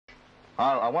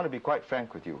I want to be quite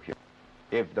frank with you here.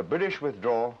 If the British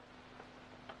withdraw,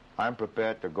 I'm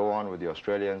prepared to go on with the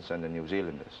Australians and the New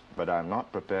Zealanders, but I'm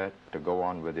not prepared to go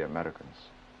on with the Americans.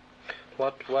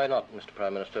 Why not, Mr.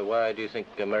 Prime Minister? Why do you think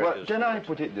America... Well, can I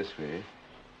put it this way?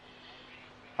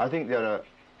 I think there are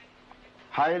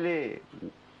highly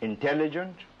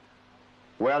intelligent,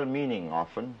 well-meaning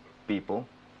often people,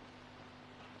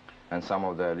 and some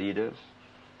of their leaders,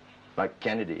 like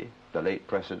Kennedy, the late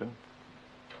president,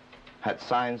 had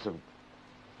signs of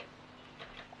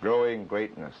growing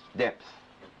greatness, depth.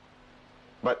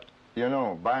 But, you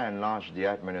know, by and large, the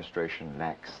administration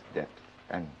lacks depth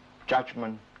and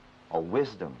judgment or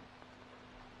wisdom,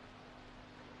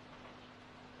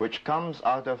 which comes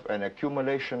out of an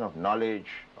accumulation of knowledge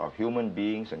of human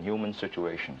beings and human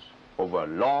situations over a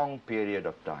long period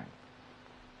of time.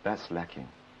 That's lacking.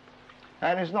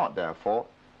 And it's not their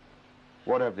fault.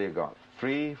 What have they got?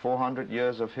 300-400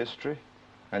 years of history,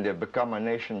 and they've become a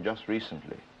nation just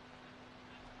recently.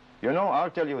 You know,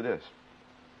 I'll tell you this.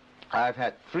 I've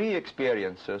had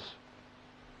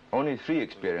only three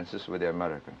experiences with the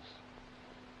Americans.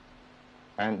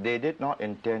 And they did not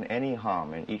intend any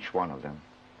harm in each one of them.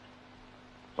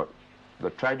 But the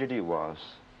tragedy was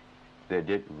they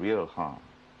did real harm.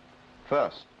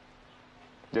 First,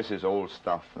 this is old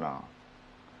stuff now.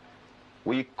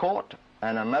 We caught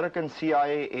an American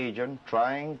CIA agent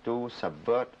trying to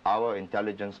subvert our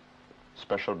intelligence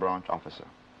special branch officer.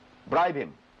 Bribe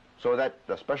him so that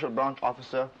the special branch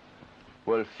officer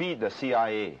will feed the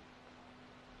CIA,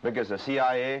 because the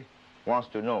CIA wants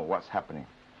to know what's happening.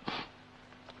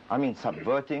 I mean,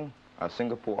 subverting a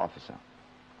Singapore officer.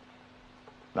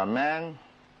 The man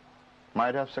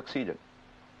might have succeeded,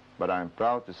 but I'm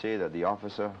proud to say that the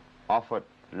officer offered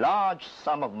large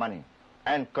sum of money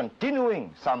and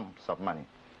continuing sums of money.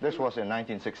 This was in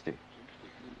 1960.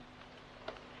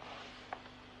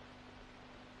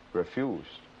 Refused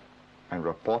and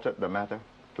reported the matter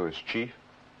to his chief,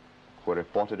 who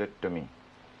reported it to me.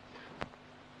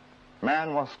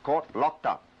 Man was caught, locked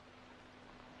up,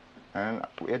 and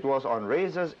it was on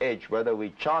razor's edge whether we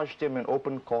charged him in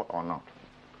open court or not.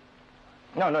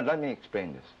 No, let me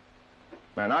explain this.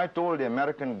 When I told the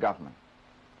American government,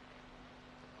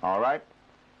 all right,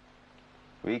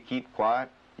 we keep quiet,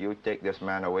 you take this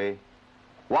man away,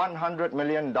 $100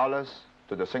 million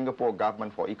to the Singapore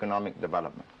government for economic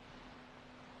development.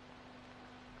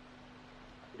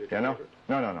 You know?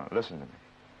 No, listen to me.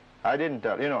 I didn't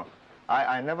tell, you know,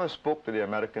 I never spoke to the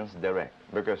Americans direct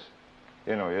because,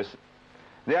 you know,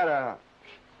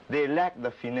 they lack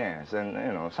the finesse, and,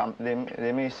 you know,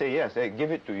 they may say, yes, hey,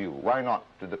 give it to you. Why not?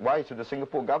 Why should the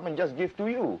Singapore government just give to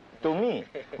you, to me,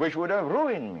 which would have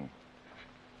ruined me?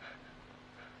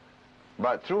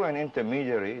 But through an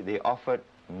intermediary, they offered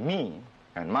me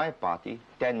and my party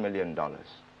 $10 million.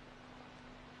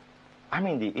 I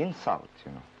mean, the insult,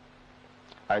 you know.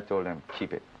 I told them,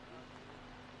 keep it.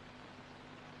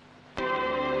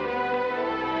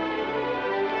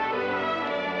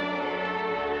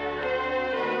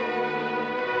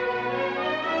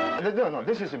 No,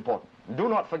 this is important. Do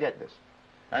not forget this.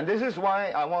 And this is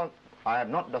why I have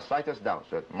not the slightest doubt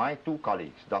that my two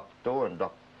colleagues, Dr. To and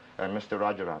Mr.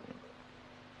 Rajaratnam,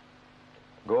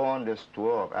 go on this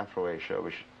tour of Afro-Asia,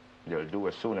 which they'll do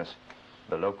as soon as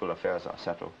the local affairs are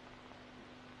settled.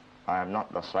 I have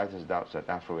not the slightest doubt that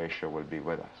Afro-Asia will be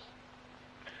with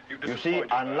us. You see,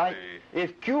 unlike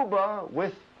if Cuba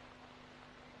with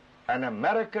an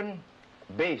American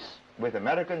base, with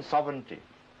American sovereignty,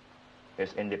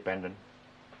 is independent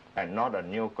and not a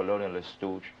neo-colonialist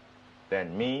stooge,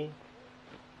 then me,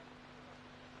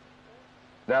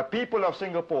 the people of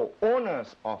Singapore,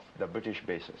 owners of the British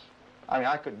bases. I mean,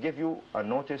 I could give you a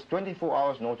notice, 24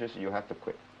 hours notice, you have to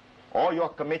quit. Or you're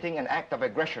committing an act of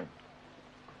aggression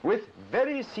with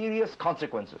very serious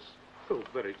consequences. Oh,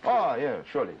 very true. Oh, yeah,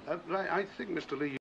 surely. I think, Mr. Lee,